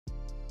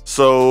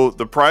So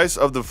the price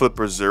of the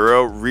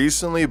flipperzero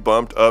recently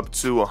bumped up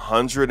to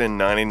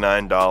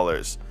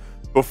 $199.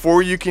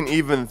 Before you can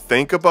even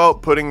think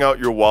about putting out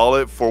your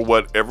wallet for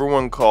what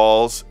everyone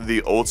calls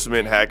the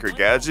ultimate hacker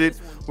gadget,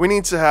 we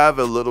need to have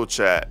a little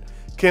chat.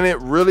 Can it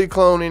really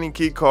clone any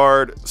key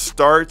card,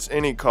 start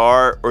any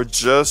car, or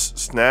just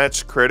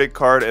snatch credit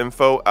card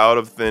info out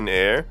of thin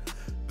air?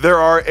 There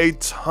are a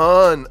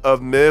ton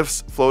of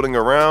myths floating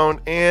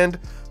around, and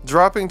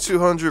dropping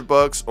 200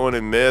 bucks on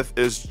a myth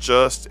is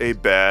just a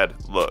bad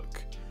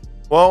look.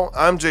 Well,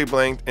 I'm Jay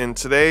Blank, and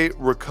today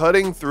we're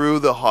cutting through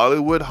the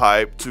Hollywood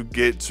hype to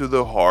get to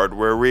the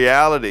hardware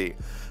reality.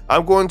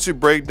 I'm going to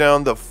break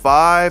down the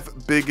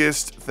 5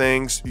 biggest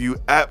things you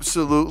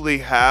absolutely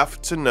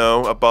have to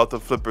know about the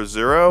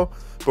flipperzero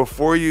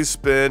before you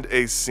spend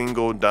a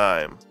single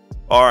dime.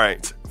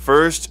 Alright,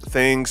 first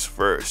things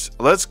first,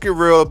 let's get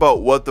real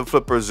about what the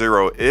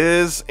flipperzero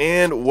is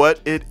and what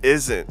it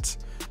isn't.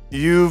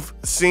 You've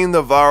seen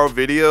the viral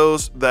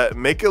videos that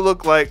make it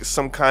look like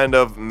some kind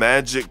of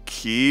magic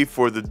key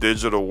for the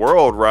digital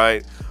world,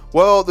 right?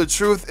 Well, the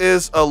truth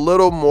is a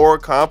little more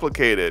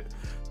complicated.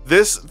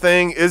 This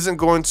thing isn't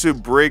going to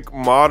break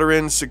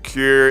modern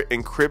secure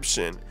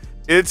encryption.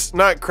 It's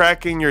not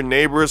cracking your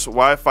neighbor's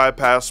Wi-Fi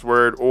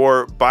password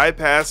or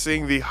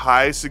bypassing the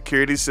high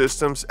security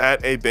systems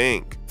at a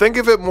bank. Think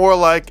of it more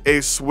like a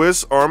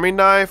Swiss Army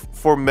knife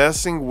for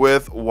messing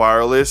with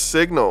wireless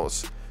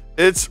signals.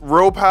 Its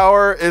real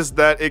power is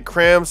that it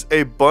crams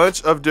a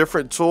bunch of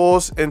different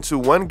tools into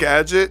one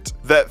gadget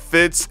that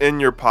fits in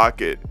your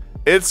pocket.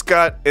 It's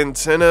got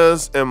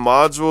antennas and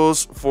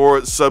modules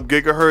for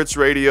sub-gigahertz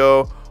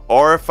radio,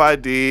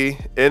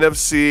 RFID,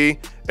 NFC,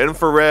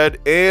 infrared,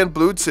 and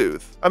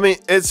Bluetooth. I mean,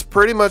 it's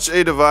pretty much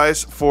a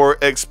device for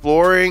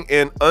exploring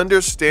and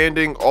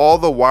understanding all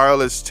the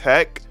wireless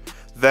tech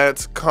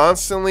that's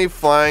constantly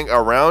flying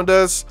around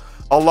us,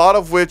 a lot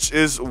of which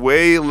is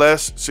way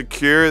less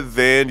secure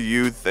than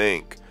you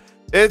think.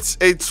 It's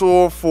a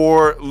tool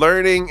for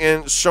learning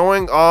and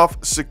showing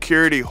off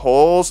security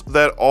holes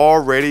that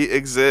already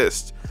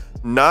exist,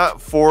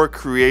 not for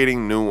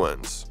creating new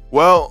ones.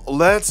 Well,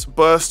 let's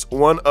bust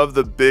one of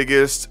the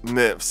biggest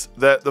myths,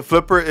 that the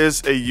flipper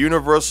is a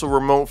universal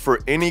remote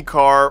for any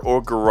car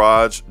or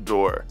garage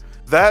door.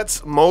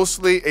 That's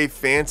mostly a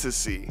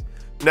fantasy.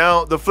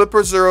 Now, the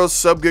flipperzero's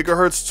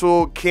sub-gigahertz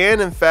tool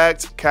can in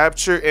fact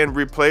capture and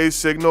replay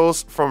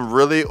signals from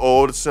really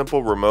old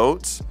simple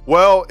remotes.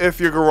 Well, if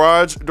your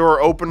garage door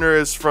opener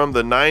is from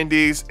the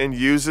 90s and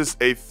uses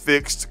a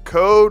fixed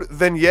code,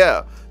 then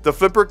yeah, the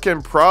flipper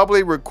can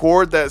probably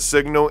record that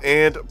signal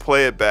and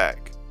play it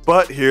back.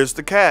 But here's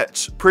the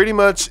catch. Pretty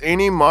much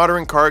any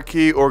modern car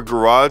key or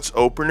garage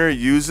opener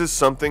uses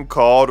something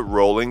called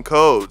rolling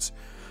codes.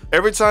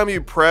 Every time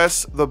you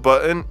press the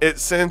button, it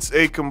sends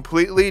a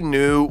completely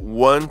new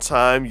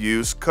one-time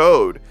use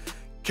code.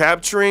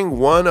 Capturing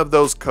one of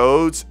those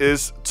codes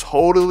is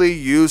totally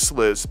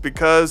useless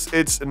because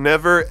it's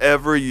never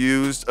ever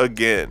used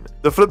again.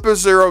 The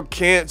flipperzero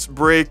can't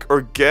break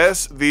or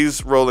guess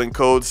these rolling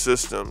code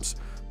systems.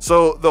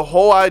 So the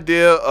whole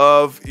idea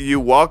of you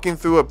walking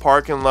through a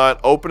parking lot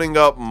opening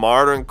up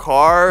modern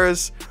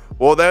cars,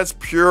 well, that's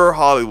pure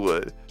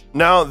Hollywood.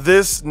 Now,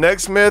 this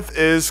next myth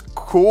is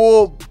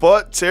cool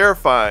but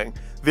terrifying.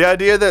 The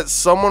idea that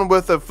someone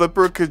with a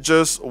flipper could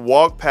just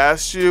walk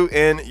past you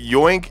and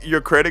yoink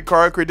your credit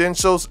card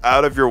credentials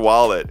out of your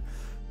wallet.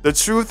 The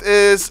truth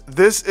is,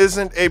 this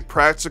isn't a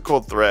practical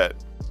threat.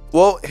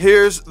 Well,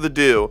 here's the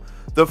deal.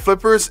 The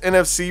flipper's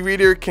NFC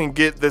reader can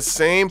get the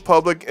same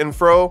public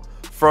info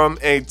from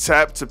a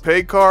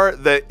tap-to-pay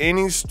card that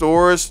any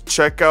store's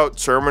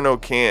checkout terminal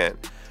can.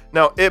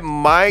 Now, it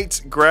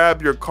might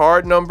grab your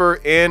card number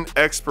and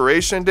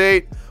expiration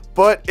date,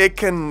 but it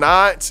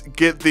cannot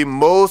get the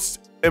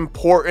most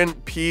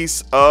important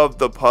piece of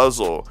the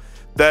puzzle,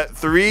 that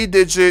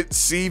 3-digit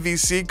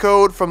CVC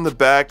code from the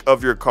back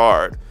of your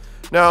card.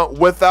 Now,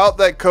 without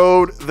that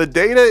code, the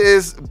data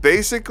is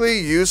basically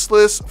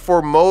useless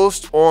for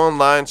most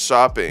online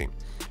shopping.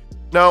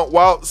 Now,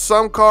 while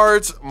some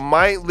cards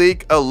might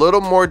leak a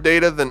little more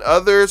data than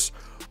others,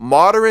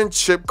 modern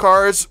chip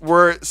cards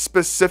were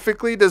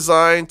specifically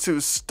designed to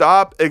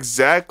stop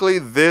exactly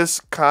this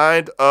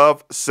kind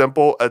of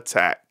simple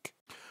attack.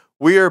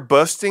 We are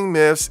busting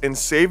myths and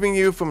saving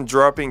you from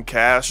dropping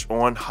cash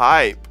on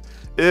hype.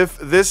 If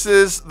this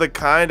is the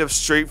kind of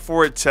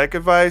straightforward tech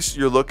advice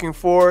you're looking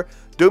for,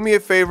 do me a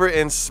favor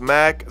and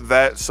smack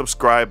that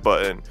subscribe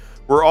button.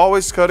 We're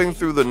always cutting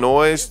through the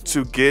noise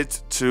to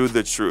get to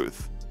the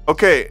truth.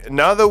 Okay,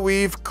 now that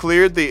we've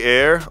cleared the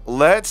air,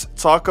 let's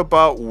talk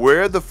about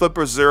where the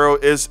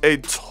flipperzero is a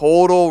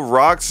total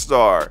rock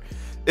star.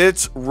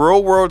 Its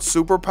real-world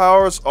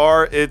superpowers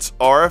are its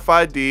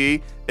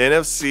RFID,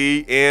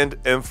 NFC, and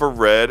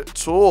infrared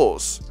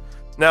tools.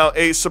 Now,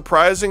 a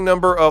surprising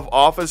number of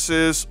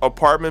offices,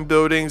 apartment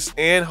buildings,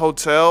 and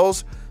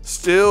hotels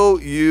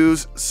still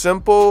use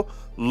simple,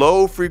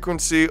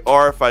 low-frequency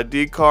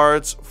RFID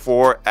cards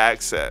for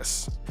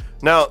access.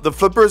 Now, the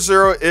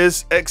flipperzero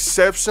is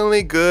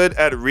exceptionally good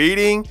at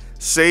reading,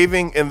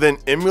 saving, and then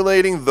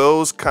emulating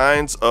those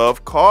kinds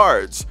of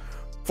cards.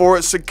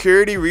 For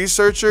security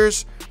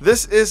researchers,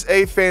 this is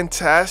a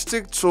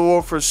fantastic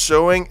tool for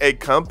showing a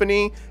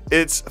company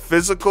its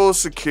physical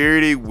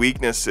security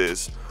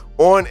weaknesses.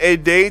 On a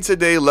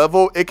day-to-day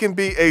level, it can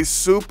be a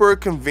super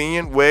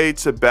convenient way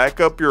to back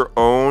up your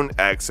own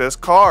access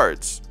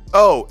cards.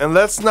 Oh, and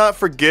let's not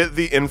forget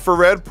the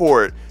infrared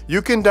port.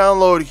 You can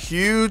download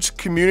huge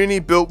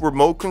community-built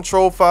remote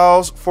control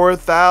files for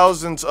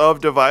thousands of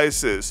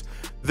devices.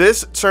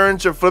 This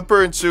turns your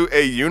flipper into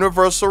a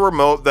universal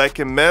remote that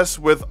can mess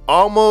with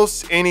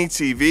almost any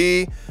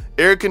TV,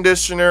 air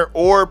conditioner,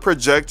 or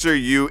projector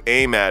you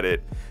aim at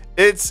it.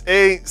 It's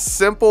a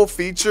simple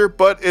feature,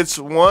 but it's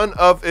one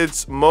of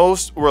its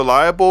most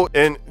reliable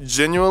and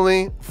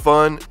genuinely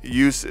fun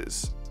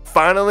uses.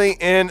 Finally,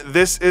 and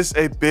this is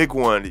a big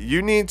one,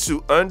 you need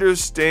to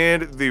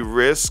understand the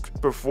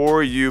risk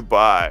before you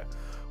buy.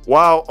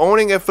 While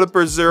owning a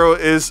flipperzero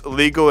is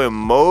legal in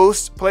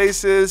most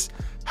places,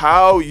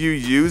 how you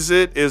use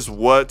it is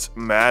what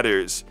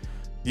matters.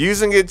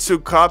 Using it to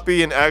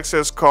copy an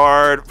access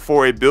card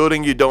for a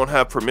building you don't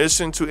have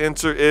permission to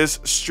enter is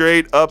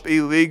straight up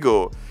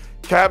illegal.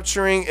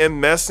 Capturing and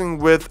messing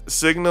with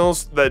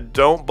signals that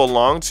don't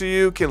belong to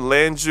you can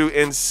land you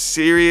in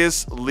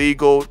serious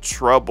legal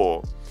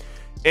trouble.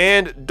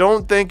 And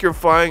don't think you're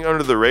flying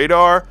under the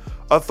radar.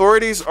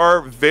 Authorities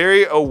are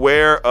very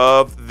aware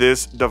of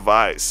this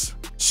device.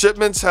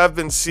 Shipments have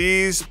been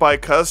seized by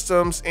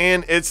customs,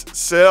 and its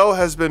sale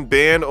has been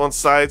banned on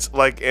sites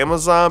like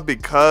Amazon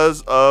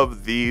because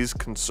of these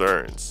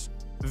concerns.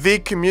 The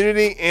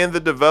community and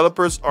the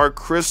developers are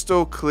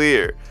crystal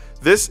clear.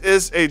 This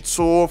is a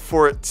tool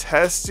for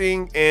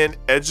testing and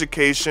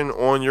education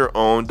on your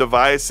own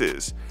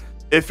devices.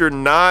 If you're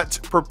not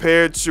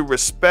prepared to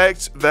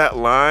respect that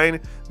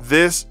line,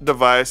 this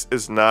device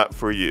is not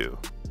for you.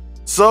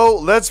 So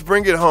let's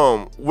bring it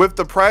home. With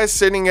the price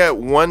sitting at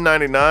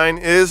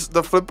 $199, is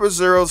the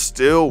flipperzero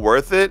still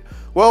worth it?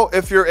 Well,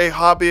 if you're a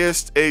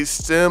hobbyist, a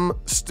STEM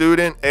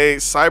student, a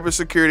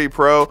cybersecurity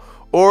pro,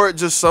 or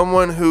just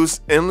someone who's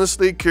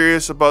endlessly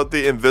curious about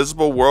the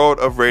invisible world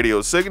of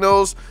radio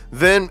signals,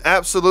 then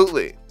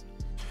absolutely.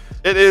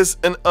 It is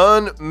an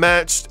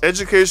unmatched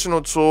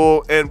educational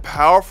tool and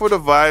powerful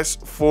device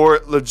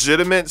for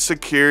legitimate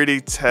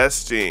security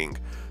testing.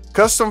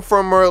 Custom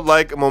firmware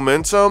like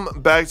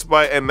Momentum, backed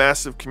by a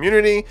massive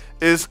community,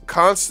 is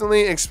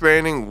constantly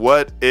expanding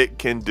what it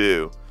can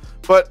do.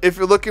 But if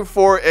you're looking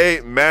for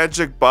a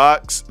magic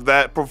box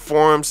that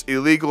performs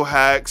illegal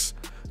hacks,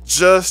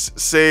 just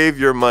save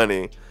your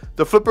money.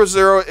 The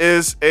flipperzero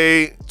is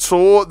a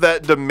tool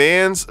that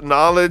demands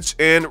knowledge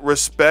and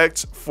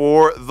respect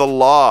for the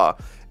law.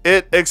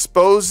 It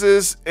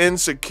exposes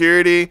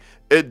insecurity,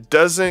 it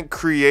doesn't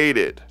create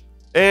it.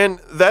 And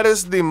that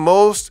is the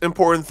most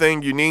important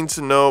thing you need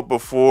to know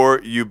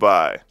before you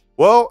buy.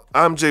 Well,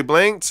 I'm Jay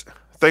Blanked.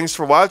 Thanks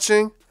for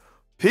watching.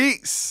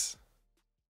 Peace.